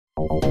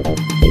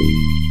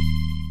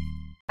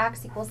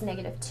X equals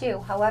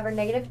 -2. However,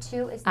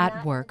 -2 is At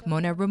not work,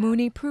 Mona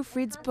Ramuni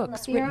proofreads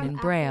books written in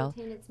Braille.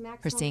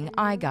 Her seeing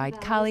eye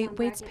guide, Kali,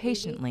 waits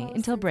patiently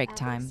until break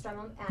time.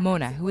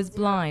 Mona, who is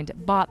blind,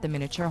 bought the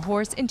miniature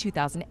horse in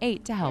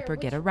 2008 to help her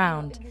get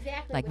around.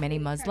 Like many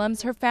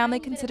Muslims, her family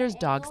considers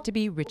dogs to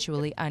be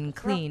ritually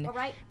unclean,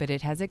 but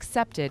it has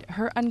accepted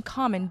her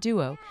uncommon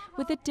duo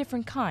with a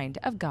different kind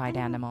of guide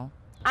animal.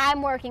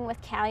 I'm working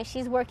with Callie,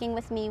 she's working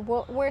with me.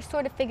 We're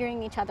sort of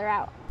figuring each other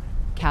out.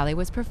 Callie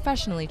was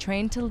professionally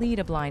trained to lead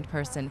a blind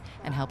person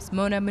and helps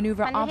Mona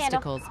maneuver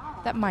obstacles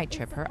that might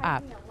trip her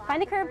up.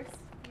 Find the curb.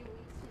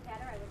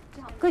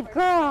 Good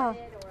girl.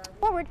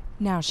 Forward.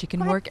 Now she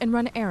can work and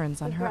run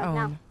errands on her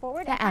own.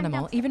 The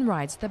animal even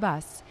rides the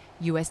bus.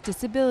 U.S.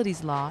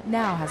 disabilities law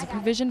now has a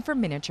provision for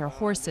miniature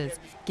horses,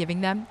 giving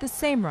them the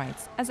same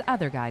rights as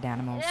other guide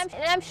animals. And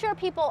I'm sure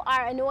people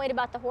are annoyed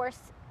about the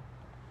horse.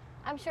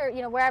 I'm sure,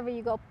 wherever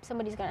you go,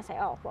 somebody's going to say,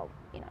 oh, well,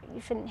 you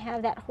shouldn't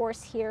have that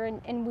horse here,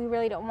 and we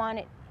really don't want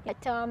it.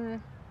 But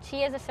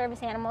she is a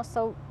service animal,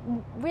 so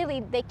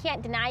really they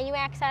can't deny you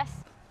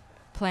access.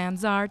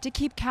 Plans are to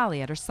keep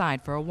Callie at her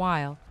side for a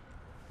while.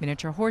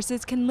 Miniature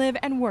horses can live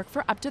and work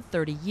for up to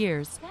 30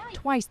 years,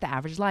 twice the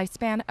average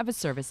lifespan of a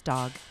service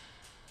dog.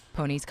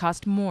 Ponies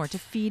cost more to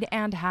feed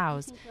and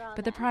house,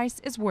 but the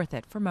price is worth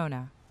it for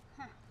Mona.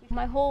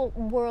 My whole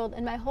world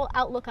and my whole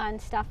outlook on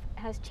stuff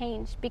has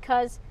changed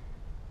because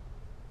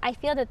I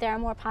feel that there are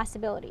more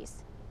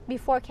possibilities.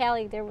 Before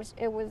Callie,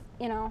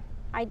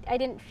 I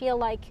didn't feel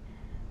like,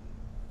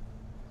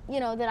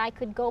 that I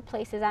could go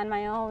places on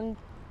my own.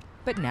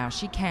 But now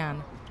she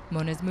can.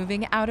 Mona's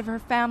moving out of her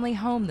family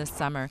home this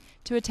summer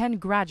to attend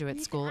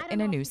graduate school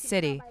in a new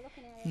city.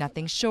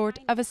 Nothing short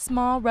of a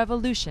small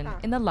revolution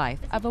in the life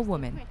of a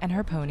woman and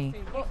her pony.